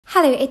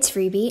Hello, it's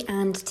Ruby,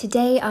 and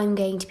today I'm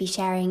going to be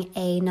sharing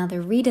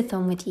another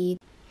readathon with you.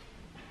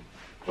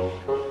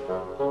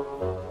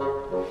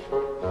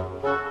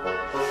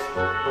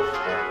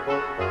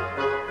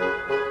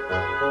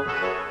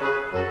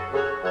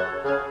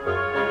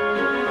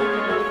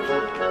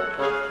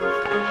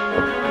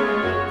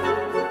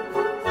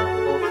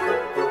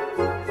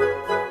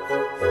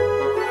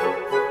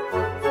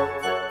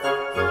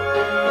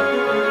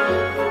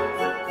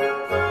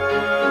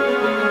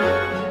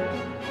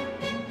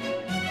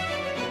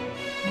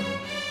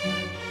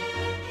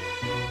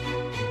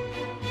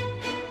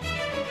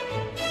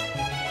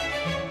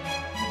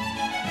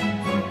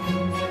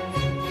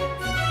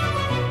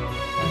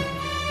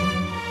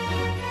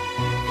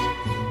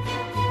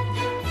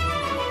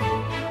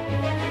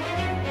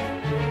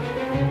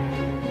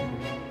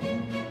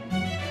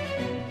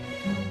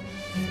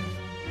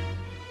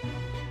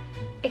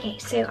 Okay,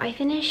 so I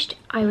finished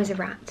I Was a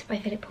Rat by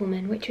Philip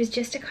Pullman, which was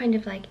just a kind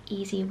of like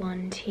easy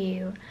one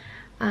to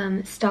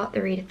start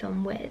the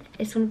readathon with.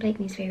 It's one of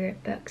Blakeney's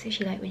favourite books that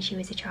she liked when she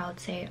was a child,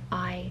 so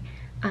I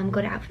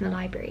got it out from the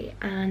library,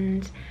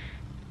 and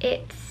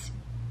it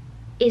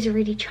is a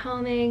really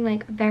charming,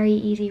 like very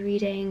easy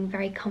reading,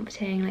 very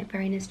comforting, like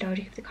very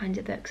nostalgic of the kinds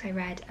of books I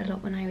read a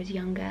lot when I was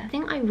younger. The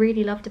thing I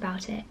really loved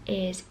about it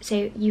is,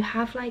 so you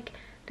have like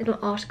little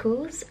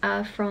articles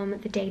from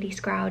the Daily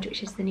Scrouge,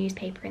 which is the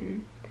newspaper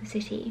in the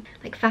city,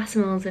 like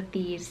facsimiles of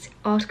these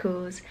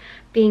articles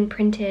being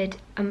printed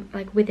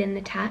like within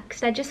the text.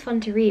 They're just fun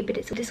to read, but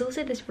it's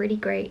also this really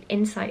great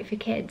insight for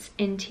kids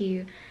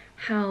into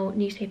how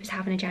newspapers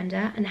have an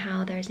agenda and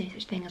how there is no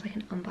such thing as like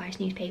an unbiased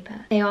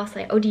newspaper. They ask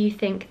like, oh, do you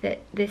think that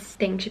this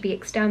thing should be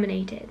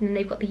exterminated? And then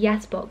they've got the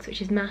yes box,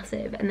 which is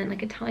massive, and then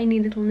like a tiny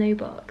little no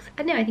box.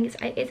 I don't know, I think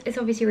it's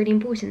obviously really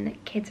important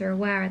that kids are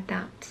aware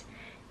that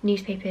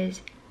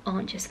newspapers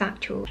aren't just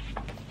factual.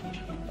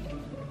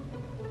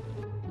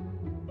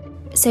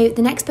 So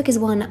the next book is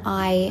one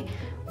I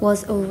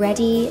was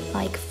already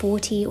like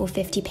 40 or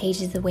 50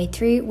 pages of the way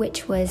through,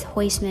 which was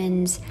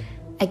Huysman's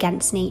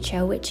Against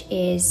Nature, which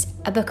is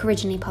a book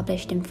originally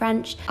published in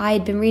French. I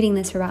had been reading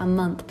this for about a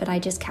month, but I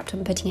just kept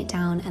on putting it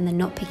down and then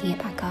not picking it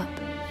back up.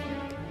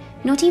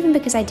 Not even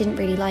because I didn't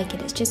really like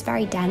it, it's just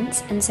very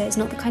dense, and so it's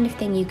not the kind of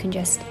thing you can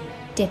just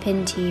dip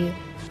into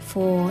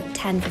for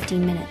 10-15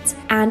 minutes.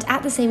 And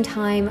at the same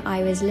time,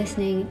 I was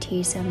listening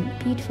to some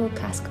beautiful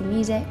classical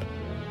music.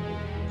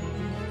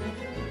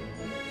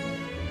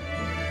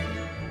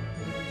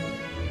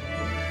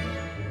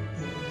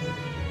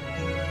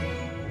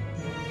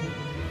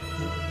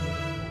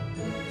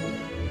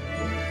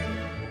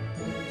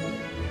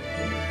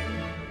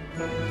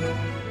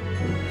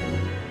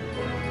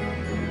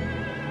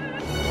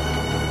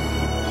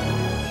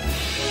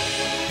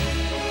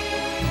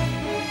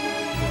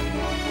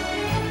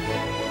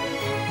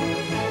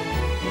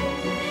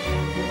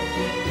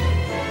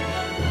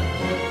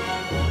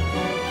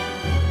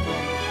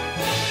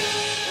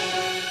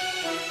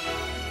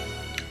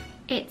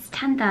 It's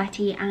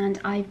 10:30 and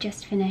I've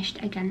just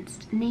finished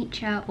Against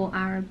Nature, or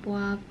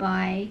Arabois,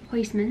 by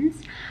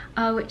Huysmans,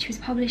 which was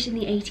published in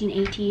the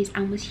 1880s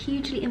and was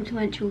hugely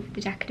influential for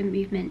the decadent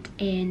movement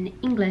in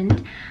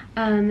England.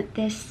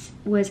 This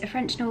was a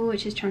French novel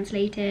which was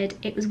translated.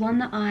 It was one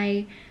that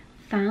I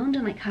found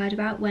and like heard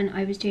about when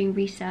I was doing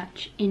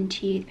research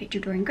into The Picture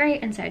of Dorian Gray,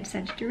 and so I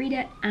decided to read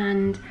it,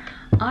 and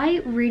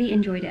I really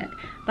enjoyed it.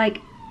 Like,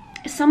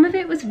 some of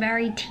it was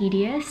very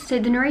tedious. So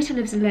the narrator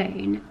lives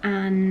alone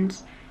and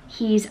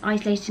he's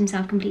isolated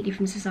himself completely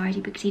from society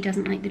because he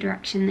doesn't like the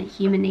direction that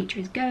human nature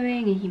is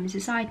going and human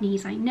society, and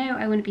he's like, no,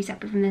 I want to be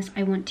separate from this.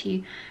 I want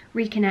to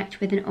reconnect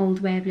with an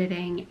old way of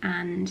living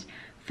and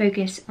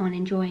focus on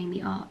enjoying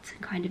the arts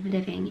and kind of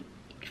living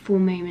for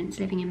moments,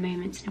 living in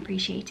moments and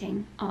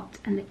appreciating art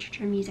and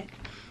literature and music.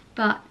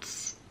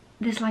 But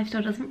this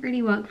lifestyle doesn't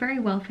really work very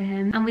well for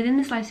him, and within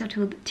this lifestyle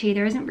too,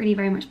 there isn't really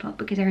very much plot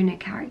because there are no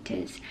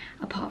characters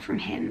apart from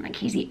him. Like,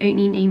 he's the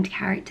only named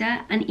character,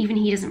 and even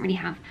he doesn't really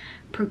have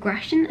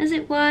progression, as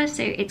it were.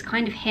 So it's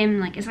kind of him,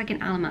 like, it's like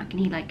an almanac,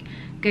 and he like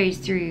goes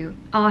through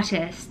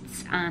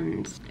artists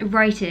and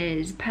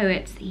writers,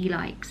 poets that he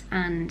likes,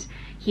 and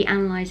he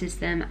analyzes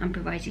them and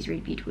provides these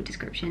really beautiful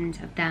descriptions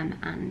of them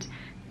and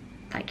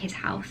like his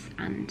house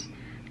and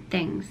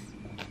things.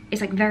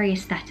 It's like very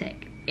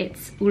aesthetic.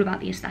 It's all about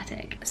the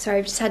aesthetic. So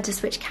I've just had to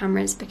switch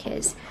cameras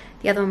because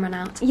the other one ran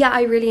out. Yeah,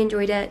 I really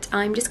enjoyed it.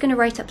 I'm just going to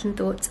write up some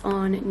thoughts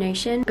on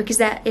Notion because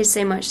there is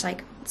so much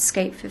like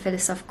scope for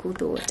philosophical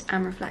thought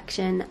and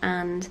reflection,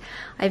 and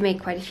I've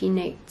made quite a few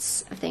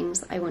notes of things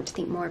that I want to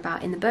think more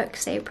about in the book,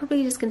 so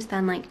probably just going to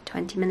spend like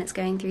 20 minutes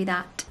going through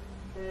that.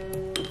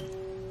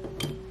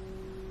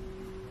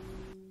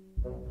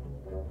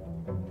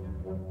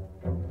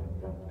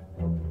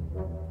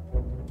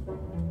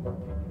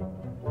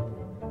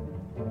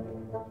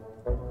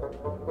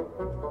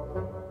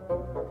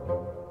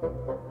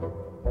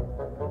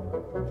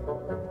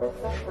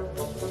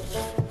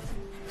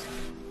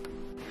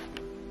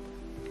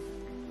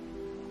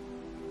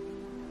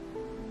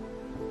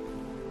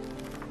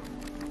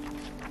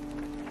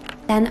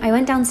 Then I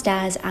went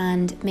downstairs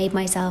and made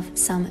myself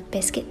some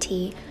biscuit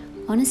tea.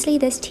 Honestly,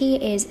 this tea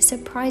is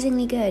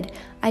surprisingly good.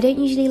 I don't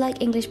usually like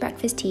English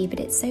breakfast tea, but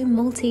it's so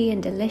malty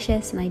and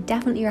delicious, and I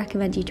definitely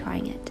recommend you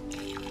trying it.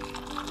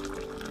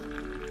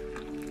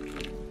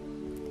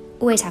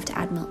 Always have to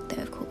add milk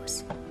though, of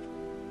course.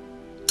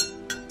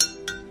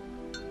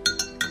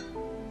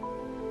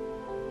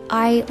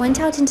 I went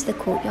out into the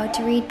courtyard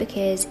to read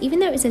because even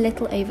though it was a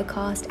little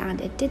overcast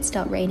and it did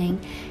start raining,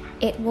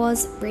 it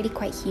was really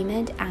quite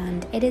humid,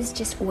 and it is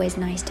just always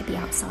nice to be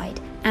outside.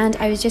 And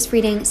I was just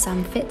reading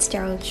some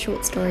Fitzgerald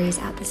short stories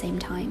at the same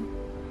time.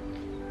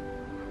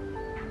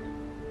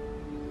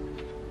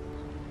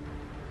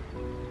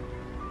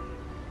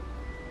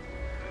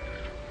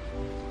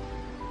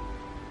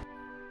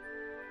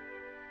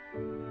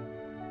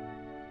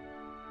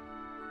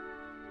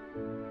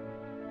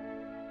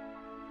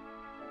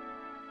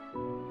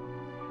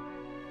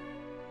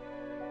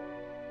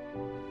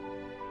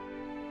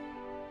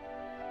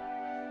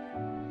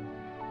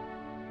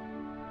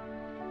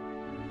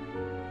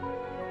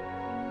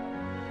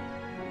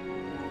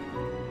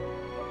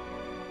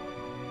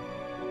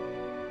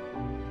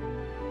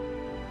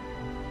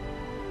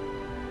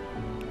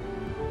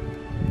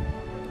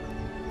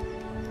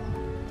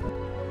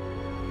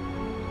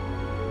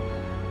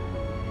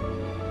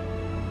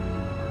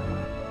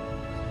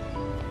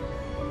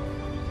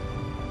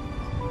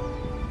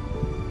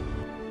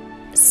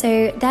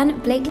 So then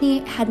Blakeney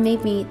had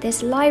made me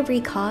this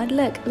library card.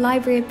 Look,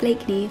 Library of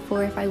Blakeney,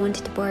 for if I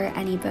wanted to borrow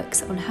any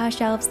books on her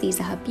shelves. These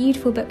are her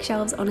beautiful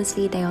bookshelves.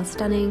 Honestly, they are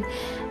stunning.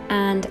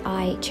 And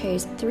I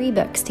chose 3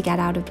 books to get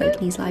out of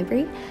Blakeney's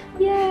library.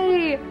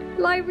 Yay!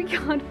 Library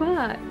card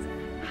works!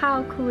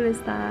 How cool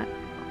is that?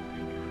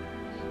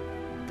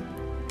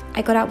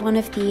 I got out one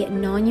of the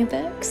Narnia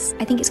books.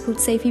 I think it's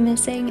called Sophie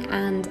Missing,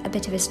 and A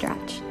Bit of a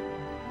Stretch.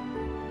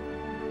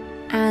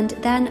 And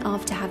then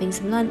after having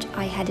some lunch,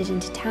 I headed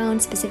into town,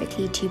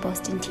 specifically to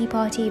Boston Tea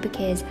Party,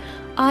 because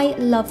I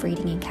love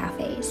reading in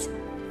cafes.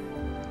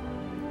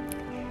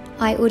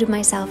 I ordered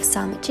myself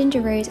some ginger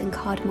rose and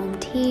cardamom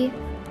tea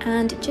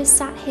and just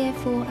sat here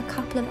for a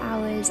couple of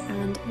hours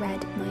and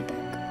read my book.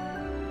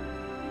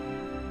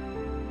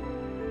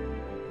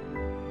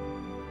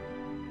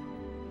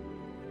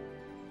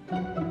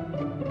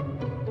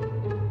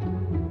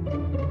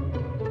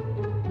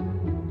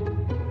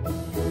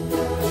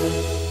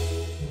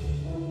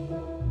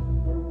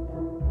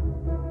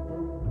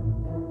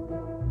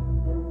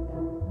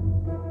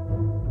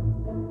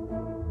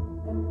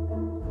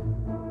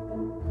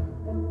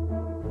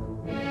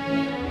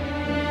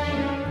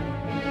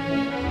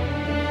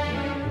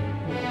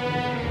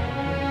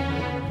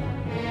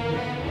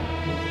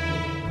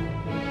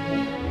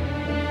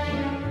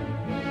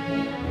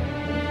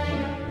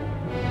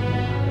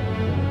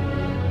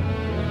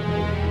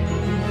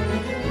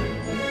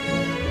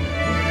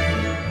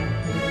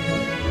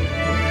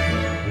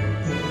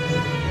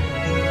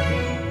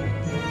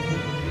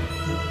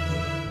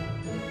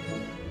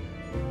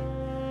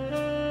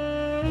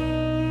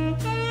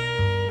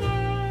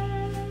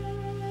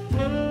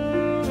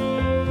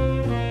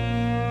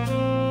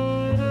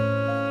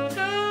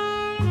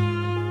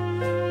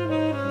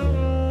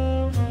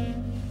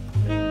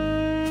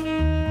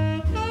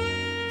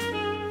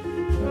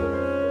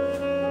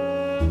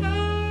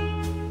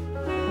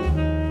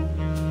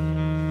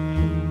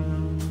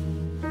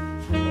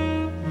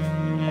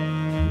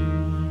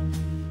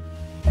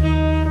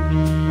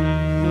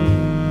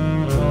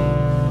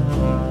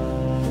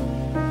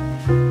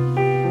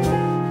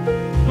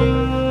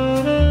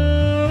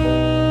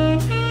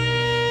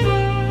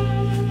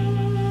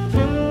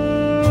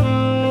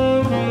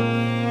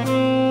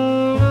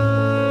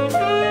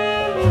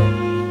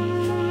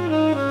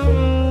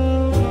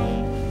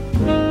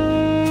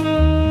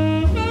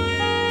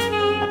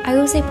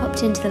 also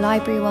popped into the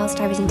library whilst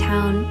I was in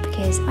town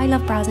because I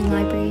love browsing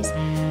libraries,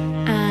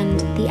 and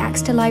the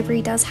Exeter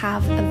library does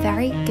have a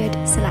very good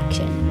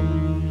selection.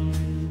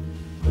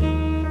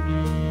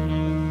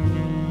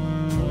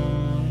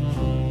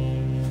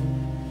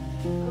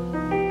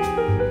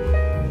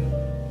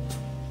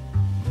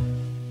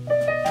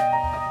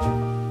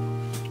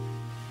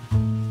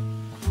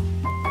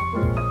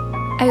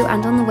 Oh,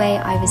 and on the way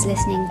I was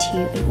listening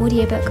to an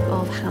audiobook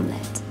of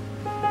Hamlet.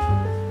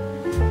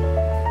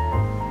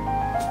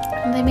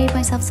 And I made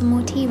myself some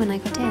more tea when I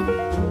got in.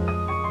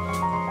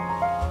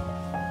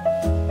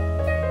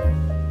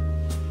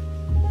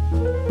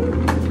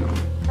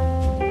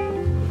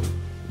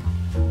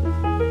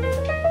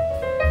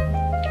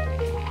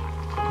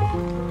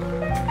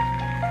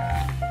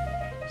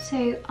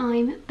 So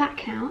I'm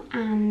back now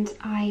and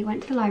I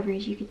went to the library,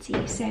 as you could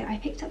see. So I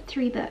picked up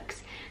 3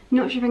 books.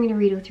 Not sure if I'm going to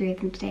read all 3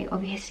 of them today.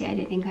 Obviously, I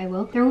don't think I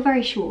will. They're all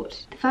very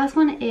short. The first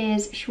one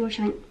is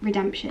Shawshank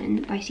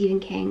Redemption by Stephen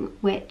King,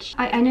 which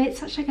I know it's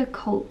such like a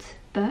cult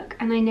book,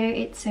 and I know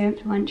it's so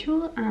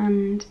influential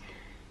and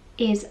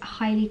is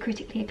highly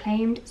critically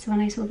acclaimed. So when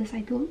I saw this,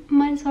 I thought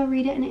might as well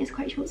read it, and it is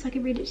quite short, so I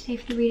could read it today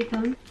for the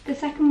readathon. The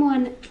second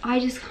one, I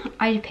just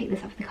picked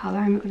this up for the cover,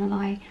 I'm not gonna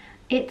lie.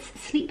 It's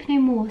Sleep No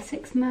More,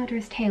 6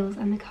 Murderous Tales,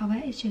 and the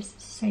cover is just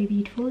so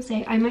beautiful.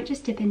 So I might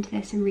just dip into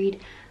this and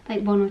read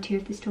like 1 or 2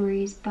 of the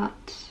stories,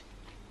 but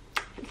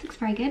this looks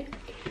very good.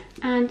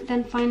 And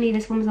then finally,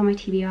 this one was on my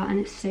TBR and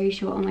it's so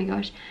short, oh my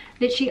gosh.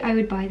 Literally, I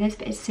would buy this,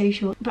 but it's so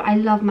short. But I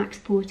love Max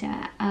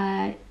Porter.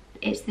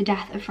 It's The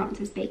Death of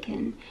Francis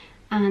Bacon.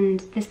 And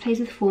this plays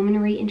with form in a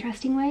really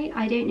interesting way.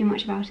 I don't know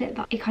much about it,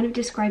 but it kind of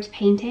describes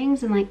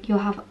paintings, and like you'll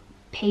have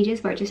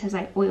pages where it just says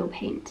like oil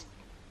paint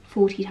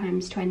 40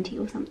 times 20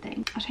 or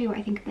something. I'll tell you what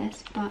I think of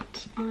this,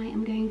 but I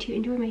am going to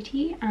enjoy my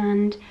tea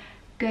and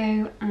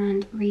go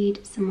and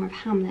read some more of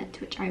Hamlet,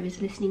 which I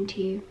was listening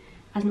to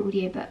as an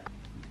audiobook.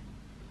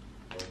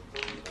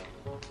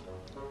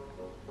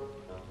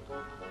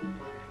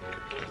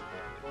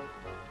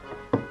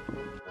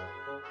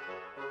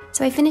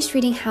 So I finished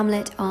reading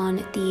Hamlet on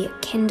the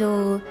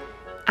Kindle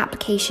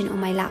application on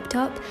my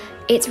laptop.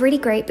 It's really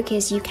great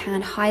because you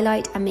can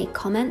highlight and make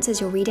comments as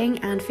you're reading,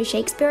 and for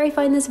Shakespeare I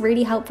find this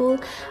really helpful.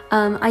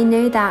 I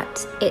know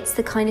that it's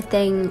the kind of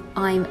thing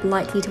I'm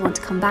likely to want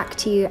to come back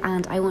to,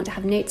 and I want to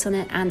have notes on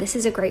it, and this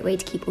is a great way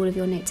to keep all of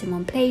your notes in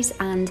one place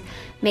and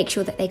make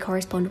sure that they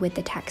correspond with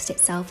the text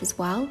itself as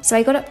well. So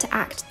I got up to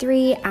Act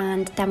 3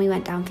 and then we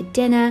went down for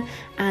dinner,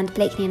 and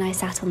Blakeney and I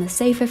sat on the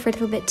sofa for a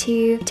little bit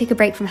too. I took a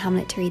break from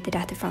Hamlet to read The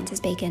Death of Francis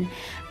Bacon,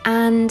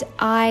 and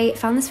I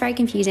found this very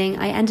confusing.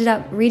 I ended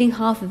up reading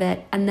half of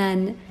it and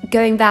then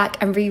going back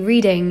and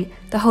rereading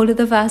the whole of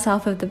the first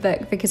half of the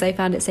book because I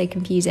found it so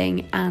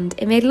confusing, and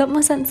it made a lot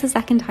more sense the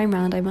second time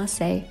round, I must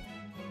say.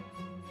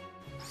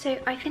 So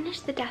I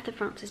finished The Death of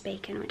Francis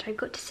Bacon, which I've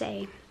got to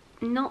say,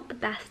 not the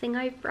best thing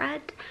I've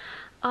read.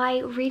 I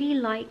really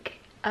like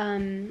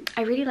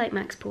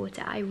Max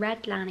Porter. I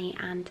read Lanny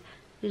and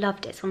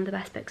loved it. It's one of the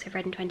best books I've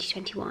read in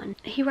 2021.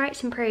 He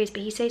writes in prose,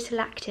 but he's so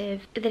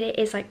selective that it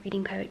is like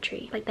reading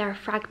poetry. Like there are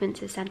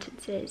fragments of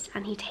sentences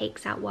and he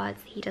takes out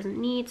words that he doesn't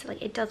need, so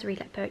like it does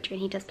read like poetry,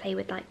 and he does play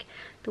with like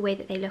the way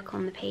that they look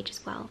on the page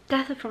as well.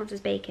 Death of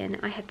Francis Bacon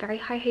I had very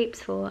high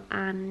hopes for,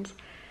 and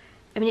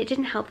I mean, it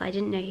didn't help that I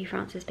didn't know who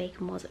Francis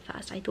Bacon was at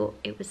first. I thought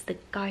it was the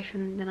guy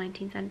from the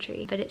 19th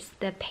century, but it's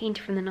the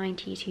painter from the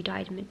 90s who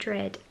died in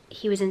Madrid.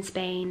 He was in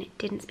Spain,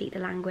 didn't speak the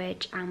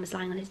language, and was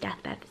lying on his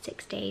deathbed for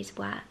 6 days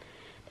where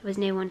there was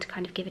no one to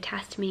kind of give a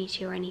testimony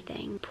to or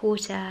anything.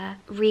 Porter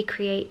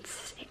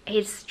recreates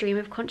his stream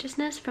of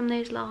consciousness from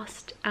those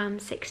last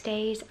 6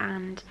 days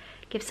and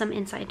gives some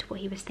insight into what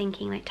he was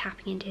thinking, like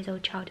tapping into his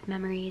old childhood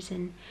memories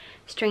and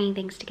stringing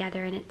things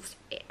together. And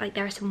like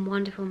there are some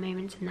wonderful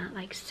moments in that,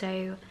 like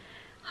so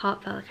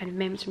heartfelt kind of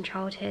moments from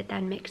childhood,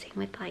 then mixing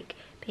with like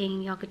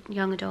being a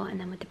young adult and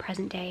then with the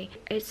present day.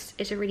 It's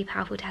a really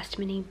powerful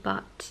testimony,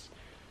 but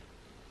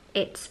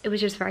it was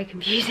just very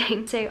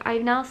confusing. So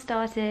I've now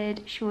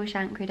started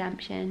Shawshank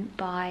Redemption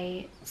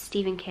by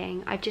Stephen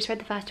King. I've just read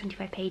the first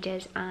 25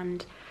 pages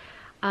and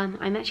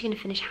I'm actually going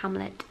to finish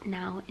Hamlet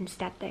now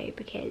instead though,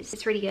 because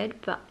it's really good,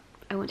 but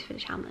I want to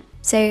finish Hamlet.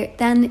 So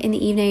then in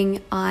the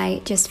evening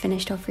I just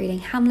finished off reading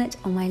Hamlet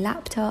on my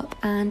laptop,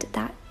 and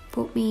that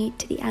brought me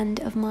to the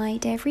end of my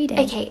day of reading.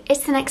 Okay,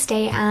 it's the next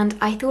day and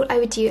I thought I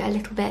would do a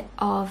little bit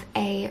of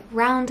a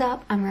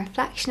roundup and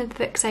reflection of the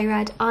books I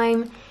read.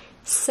 I'm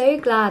so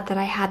glad that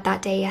I had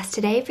that day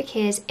yesterday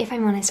because if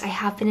I'm honest, I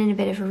have been in a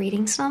bit of a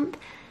reading slump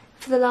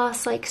for the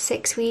last like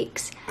 6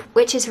 weeks,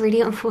 which is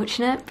really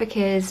unfortunate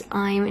because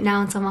I'm now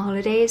on summer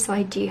holidays, so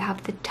I do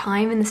have the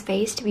time and the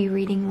space to be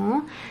reading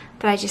more,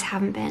 but I just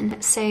haven't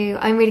been. So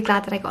I'm really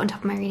glad that I got on top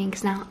of my reading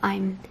because now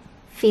I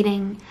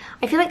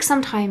feel like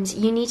sometimes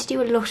you need to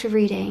do a lot of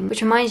reading,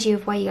 which reminds you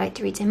of why you like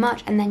to read so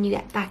much, and then you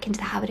get back into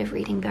the habit of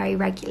reading very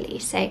regularly.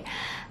 So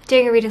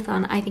doing a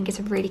readathon I think is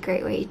a really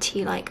great way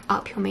to like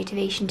up your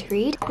motivation to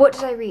read. What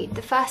did I read?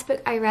 The first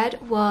book I read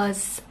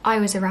was I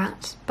Was a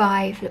Rat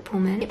by Philip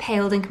Pullman. It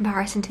paled in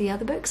comparison to the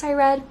other books I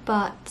read,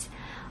 but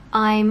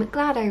I'm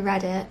glad I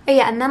read it. Oh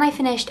yeah, and then I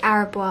finished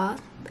Arabois,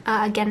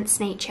 Against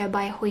Nature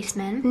by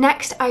Huysman.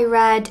 Next I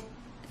read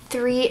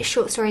 3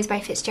 short stories by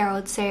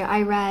Fitzgerald. So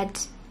I read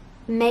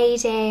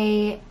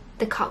Mayday,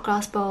 The Cut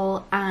Glass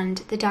Bowl and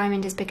The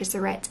Diamond as Big as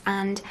the Ritz,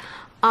 and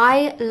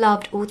I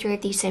loved all 3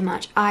 of these so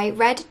much. I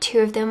read 2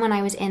 of them when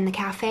I was in the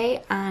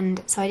cafe,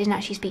 and so I haven't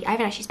actually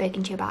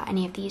spoken to you about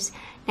any of these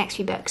next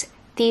few books.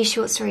 These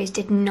short stories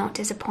did not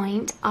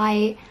disappoint.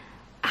 I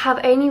have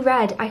only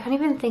read, I can't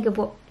even think of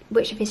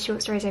which of his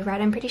short stories I've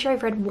read. I'm pretty sure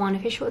I've read 1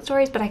 of his short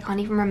stories, but I can't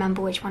even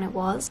remember which one it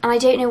was. And I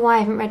don't know why I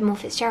haven't read more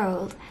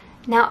Fitzgerald.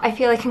 Now I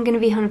feel like I'm going to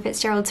be on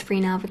Fitzgerald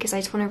spree now because I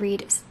just want to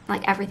read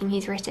like everything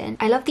he's written.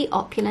 I love the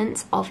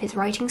opulence of his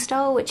writing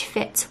style, which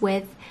fits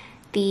with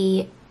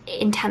the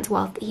intense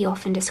wealth that he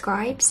often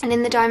describes. And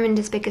in The Diamond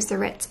as Big as the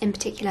Ritz in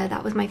particular,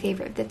 that was my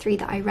favourite of the 3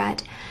 that I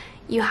read.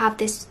 You have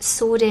this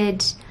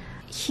sordid,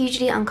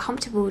 hugely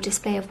uncomfortable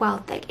display of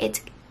wealth. Like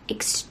it's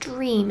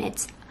extreme,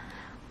 it's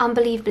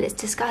unbelievable, it's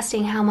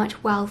disgusting how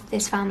much wealth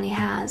this family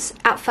has.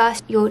 At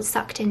first you're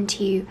sucked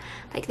into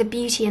like the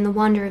beauty and the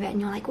wonder of it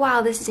and you're like,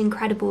 wow, this is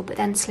incredible, but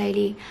then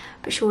slowly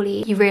but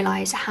surely you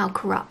realise how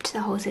corrupt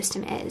the whole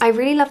system is. I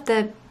really love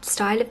the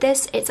style of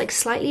this. It's like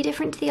slightly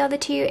different to the other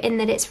two in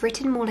that it's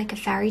written more like a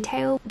fairy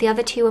tale. The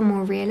other two are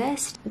more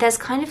realist. There's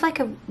kind of like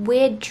a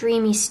weird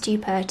dreamy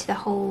stupor to the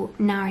whole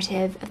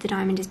narrative of The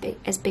Diamond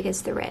as Big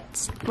as the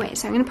Ritz. Wait,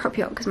 so I'm gonna prop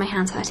you up because my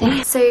hand's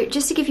hurting. So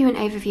just to give you an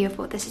overview of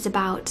what this is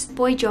about,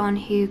 boy John,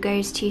 who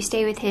goes to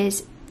stay with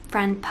his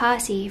friend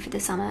Percy for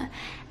the summer,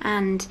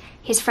 and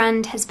his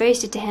friend has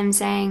boasted to him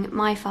saying,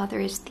 my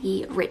father is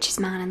the richest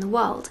man in the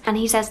world, and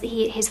he says that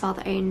his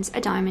father owns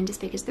a diamond as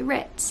big as the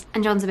Ritz.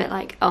 And John's a bit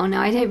like, oh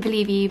no, I don't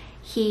believe you.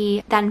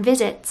 He then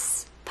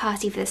visits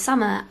Percy for the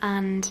summer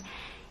and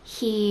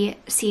he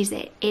sees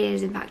that it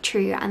is in fact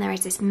true, and there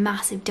is this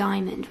massive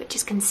diamond which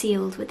is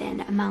concealed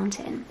within a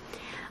mountain.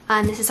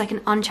 And this is like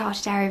an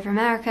uncharted area of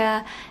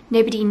America.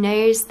 Nobody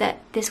knows that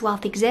this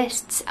wealth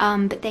exists,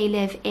 but they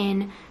live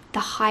in the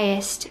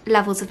highest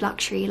levels of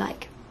luxury,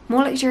 like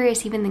more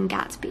luxurious even than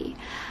Gatsby.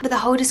 But the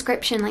whole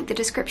description, like the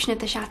description of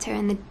the chateau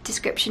and the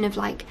description of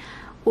like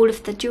all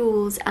of the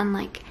jewels and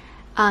like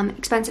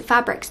expensive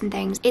fabrics and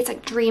things, it's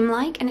like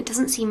dreamlike and it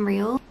doesn't seem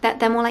real. That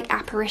they're more like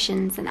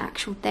apparitions than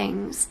actual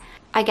things.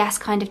 I guess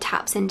kind of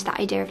taps into that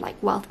idea of like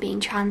wealth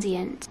being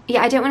transient.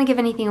 Yeah, I don't want to give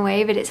anything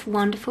away, but it's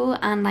wonderful.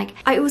 And like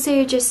I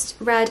also just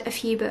read a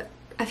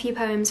few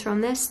poems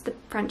from this, the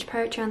French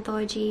poetry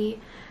anthology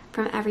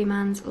from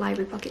Everyman's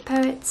Library Pocket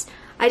Poets.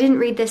 I didn't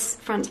read this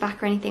front to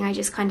back or anything, I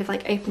just kind of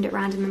like opened it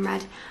random and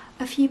read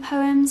a few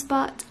poems,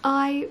 but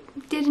I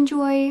did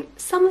enjoy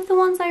some of the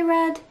ones I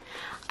read.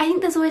 I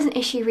think there's always an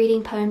issue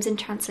reading poems in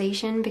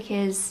translation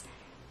because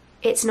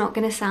it's not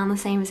going to sound the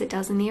same as it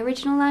does in the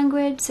original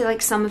language, so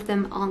like some of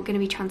them aren't going to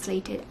be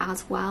translated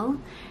as well.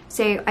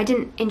 So I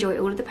didn't enjoy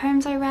all of the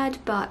poems I read,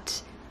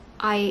 but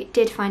I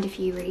did find a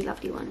few really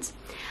lovely ones.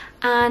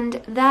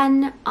 And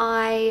then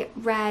I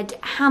read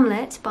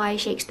Hamlet by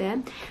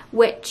Shakespeare,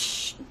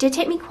 which did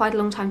take me quite a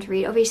long time to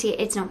read. Obviously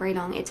it's not very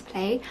long, it's a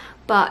play,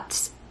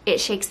 but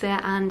it's Shakespeare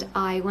and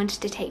I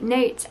wanted to take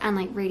notes and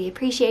like really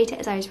appreciate it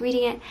as I was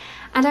reading it.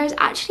 And I was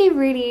actually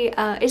really,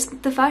 it's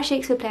the first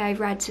Shakespeare play I've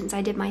read since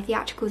I did my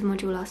theatricals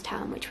module last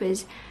term, which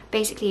was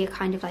basically a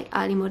kind of like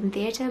early modern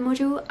theatre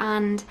module,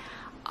 and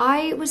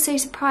I was so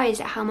surprised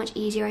at how much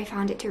easier I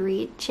found it to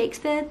read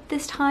Shakespeare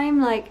this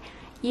time. Like,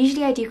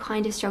 usually I do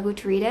kind of struggle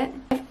to read it.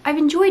 I've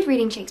enjoyed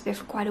reading Shakespeare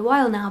for quite a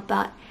while now,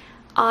 but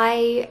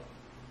I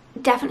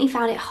definitely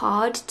found it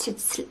hard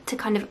to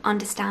kind of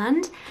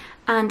understand,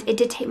 and it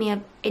did take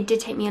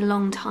me a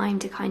long time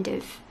to kind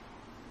of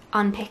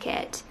unpick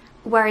it.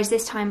 Whereas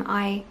this time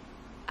I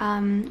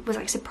was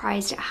like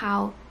surprised at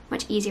how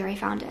much easier I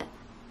found it,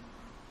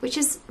 which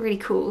is really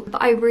cool.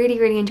 But I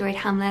really enjoyed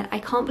Hamlet. I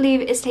can't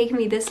believe it's taken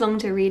me this long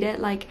to read it.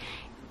 Like,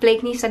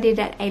 Blakeney studied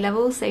at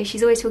A-level, so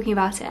she's always talking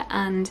about it,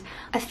 and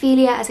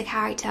Ophelia as a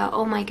character,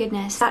 oh my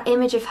goodness, that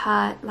image of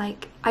her,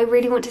 like, I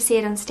really want to see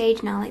it on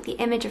stage now, like the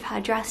image of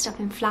her dressed up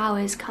in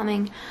flowers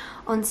coming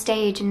on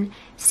stage and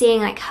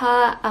seeing like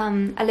her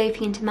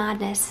eloping into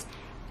madness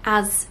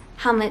as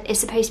Hamlet is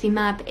supposed to be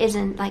mad but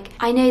isn't. Like,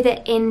 I know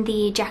that in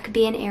the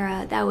Jacobean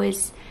era there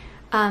was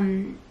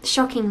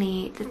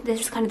shockingly,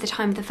 this is kind of the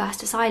time of the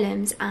first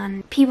asylums,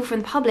 and people from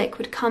the public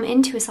would come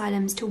into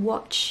asylums to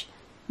watch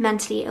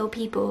mentally ill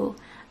people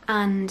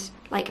and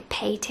like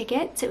pay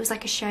tickets. It was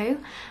like a show,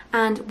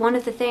 and one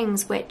of the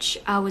things which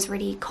was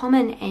really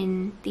common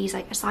in these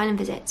like asylum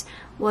visits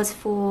was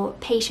for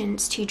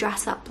patients to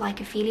dress up like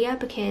Ophelia,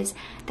 because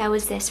there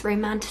was this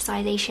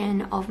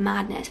romanticization of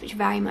madness which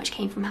very much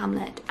came from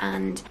Hamlet.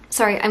 And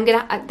sorry,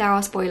 there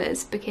are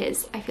spoilers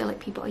because I feel like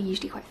people are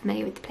usually quite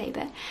familiar with the play,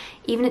 but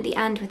even at the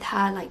end with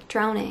her like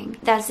drowning,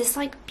 there's this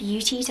like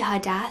beauty to her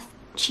death.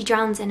 She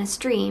drowns in a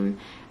stream,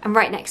 and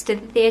right next to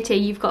the theatre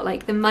you've got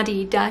like the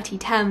muddy, dirty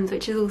Thames,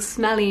 which is all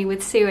smelly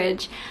with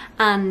sewage,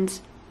 and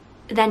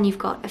then you've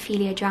got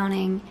Ophelia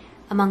drowning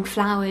among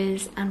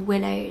flowers and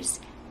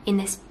willows in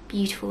this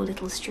beautiful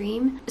little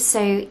stream.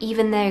 So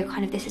even though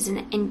kind of this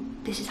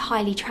is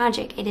highly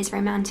tragic, it is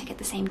romantic at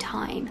the same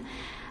time,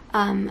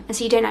 and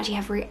so you don't actually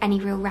have any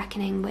real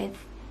reckoning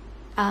with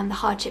the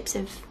hardships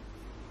of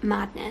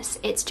madness.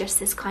 It's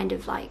just this kind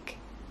of like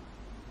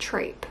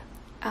trope.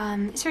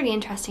 It's really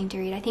interesting to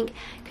read. I think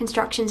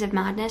constructions of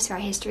madness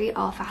throughout history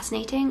are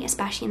fascinating,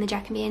 especially in the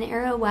Jacobean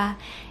era, where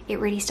it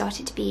really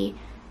started to be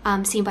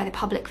seen by the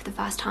public for the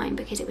first time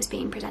because it was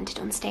being presented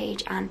on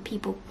stage and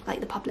people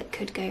like the public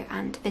could go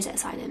and visit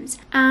asylums.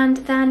 And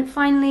then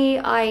finally,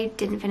 I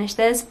didn't finish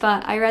this,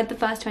 but I read the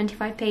first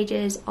 25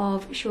 pages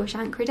of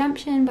Shawshank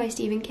Redemption by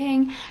Stephen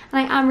King,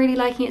 and I am really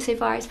liking it so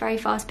far. It's very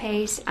fast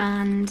paced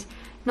and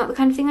not the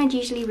kind of thing I'd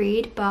usually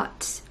read,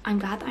 but I'm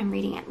glad that I'm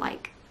reading it.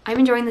 Like, I'm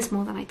enjoying this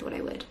more than I thought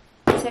I would.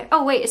 So,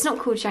 oh wait, it's not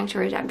called Shankshaw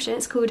Redemption,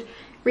 it's called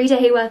Rita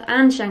Hayworth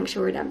and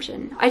Shankshaw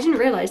Redemption. I didn't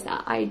realise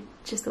that, I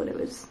just thought it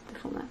was the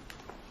former.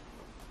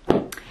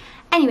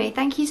 Anyway,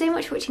 thank you so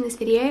much for watching this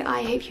video.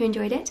 I hope you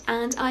enjoyed it,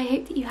 and I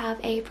hope that you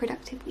have a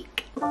productive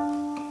week.